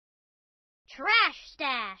Trash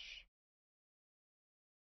stash.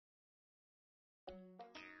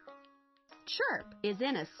 Chirp is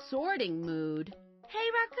in a sorting mood. Hey,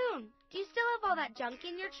 Raccoon, do you still have all that junk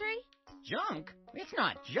in your tree? Junk? It's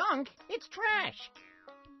not junk, it's trash.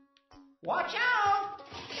 Watch out!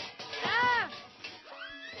 Ah!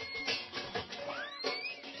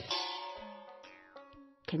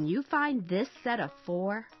 Can you find this set of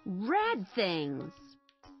 4 red things?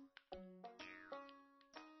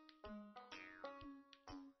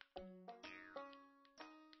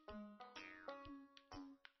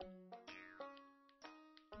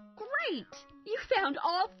 Great! You found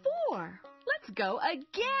all 4. Let's go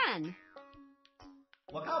again.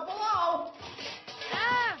 Look out below!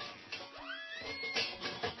 Ah!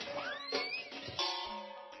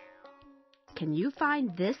 Can you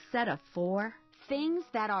find this set of 4 things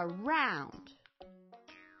that are round?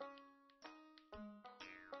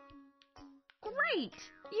 Great!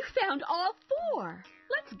 You found all 4.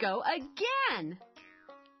 Let's go again.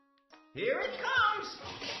 Here it comes!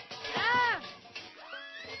 Ah!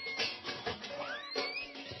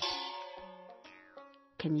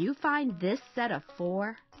 Can you find this set of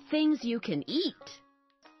 4 things you can eat?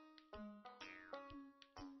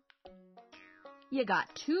 You got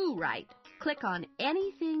 2 right. Click on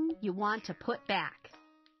anything you want to put back.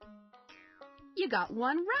 You got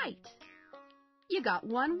 1 right. You got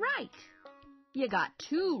 1 right. You got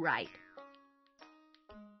 2 right.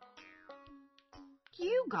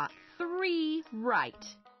 You got 3 right.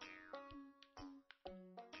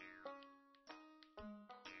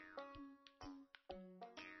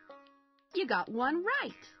 You got 1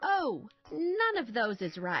 right. Oh, none of those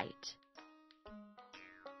is right.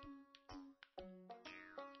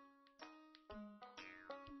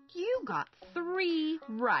 You got 3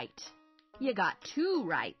 right. You got 2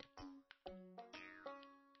 right.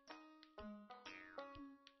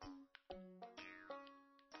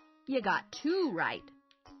 You got 2 right.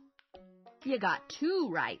 You got 2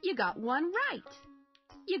 right. You got 1 right.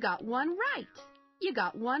 You got 1 right. You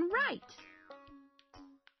got 1 right.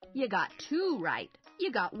 You got 2 right.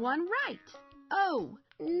 You got 1 right. Oh,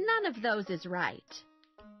 none of those is right.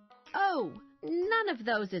 Oh, none of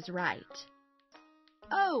those is right.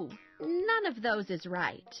 Oh, none of those is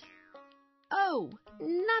right. Oh,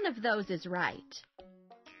 none of those is right.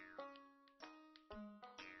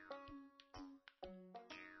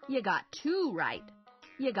 You got 2 right.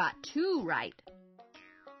 You got 2 right.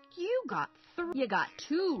 You got 3. You got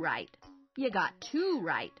 2 right. You got 2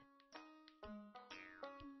 right.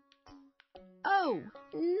 Oh,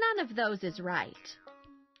 none of those is right.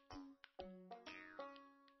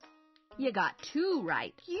 You got 2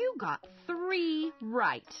 right. You got 3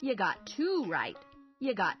 right. You got 2 right.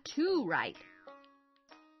 You got 2 right.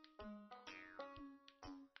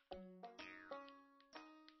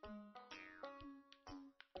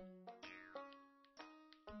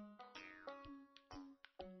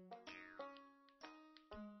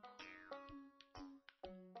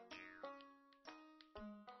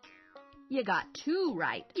 You got 2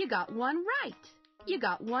 right. You got 1 right. You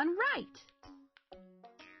got 1 right.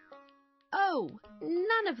 Oh,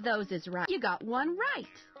 none of those is right. You got 1 right.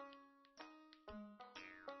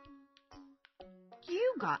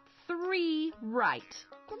 You got 3 right.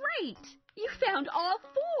 Great! You found all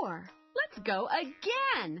 4. Let's go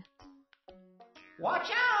again. Watch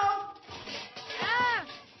out! Ah!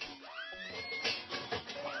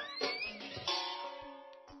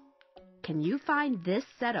 Can you find this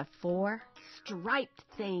set of 4 striped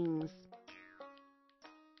things?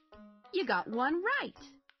 You got 1 right.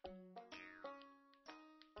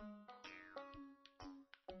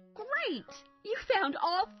 Great! You found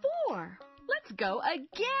all 4. Let's go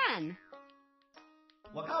again.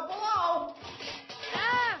 Look out below!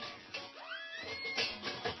 Ah!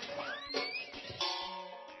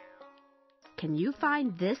 Can you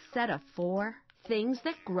find this set of 4 things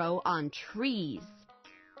that grow on trees?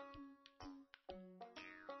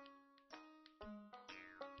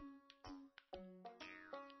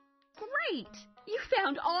 Great! You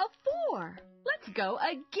found all 4. Let's go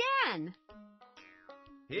again.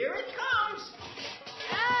 Here it comes!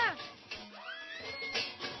 Ah!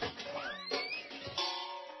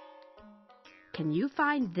 Can you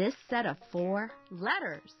find this set of 4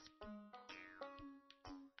 letters?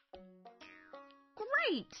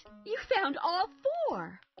 Great! You found all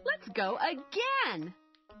 4. Let's go again.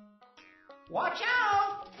 Watch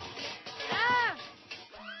out! Ah!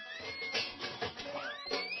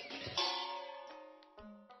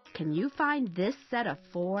 Can you find this set of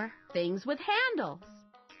 4 things with handles?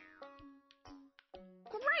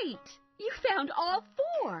 Great! You found all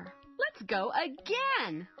 4. Let's go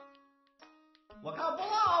again. Look out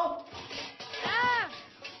below!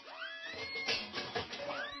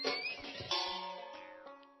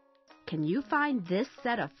 Can you find this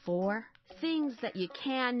set of 4 things that you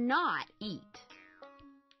cannot eat?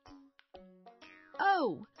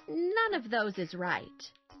 Oh, none of those is right.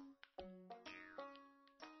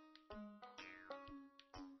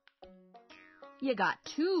 You got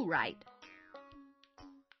 2 right.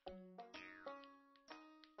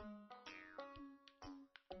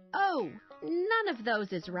 Oh, none of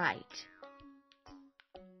those is right.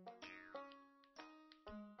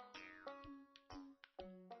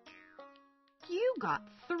 You got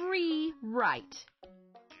 3 right.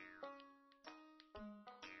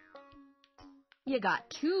 You got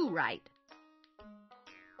 2 right.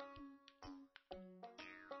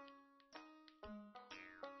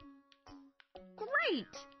 Great!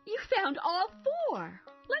 You found all 4.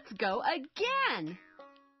 Let's go again.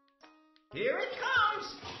 Here it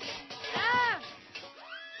comes. Ah!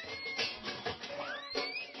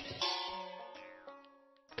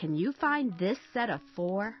 Can you find this set of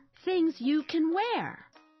 4 things you can wear?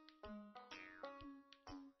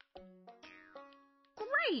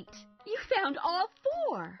 Great! You found all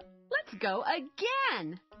 4. Let's go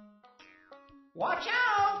again. Watch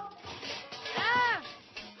out. Ah!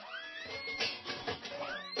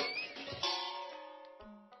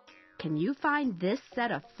 Can you find this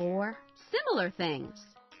set of 4 similar things?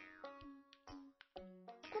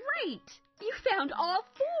 Great! You found all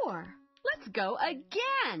 4. Let's go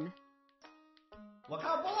again. Look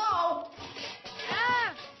out below.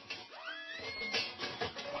 Ah!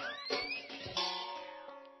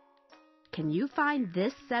 Can you find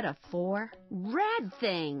this set of 4 red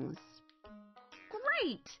things?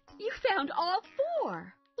 Great! You found all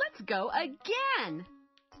 4. Let's go again.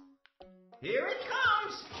 Here it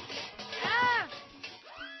comes. Ah!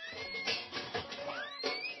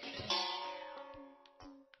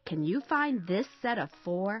 Can you find this set of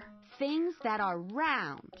 4 things that are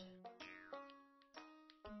round?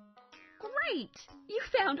 Great! You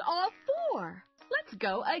found all 4. Let's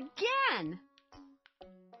go again.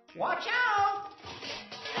 Watch out.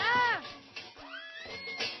 Ah!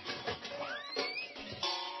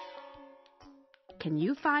 Can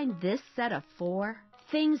you find this set of 4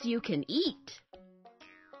 things you can eat?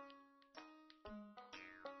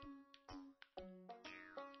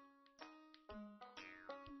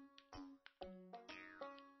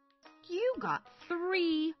 You got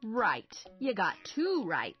 3 right. You got 2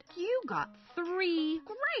 right. You got 3.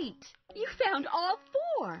 Great! You found all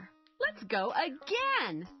 4. Let's go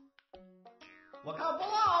again. Look out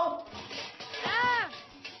below. Ah!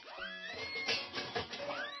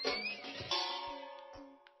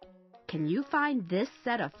 Can you find this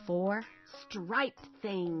set of 4 striped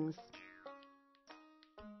things?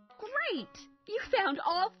 Great! You found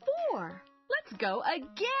all 4. Let's go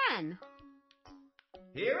again.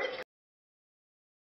 Here it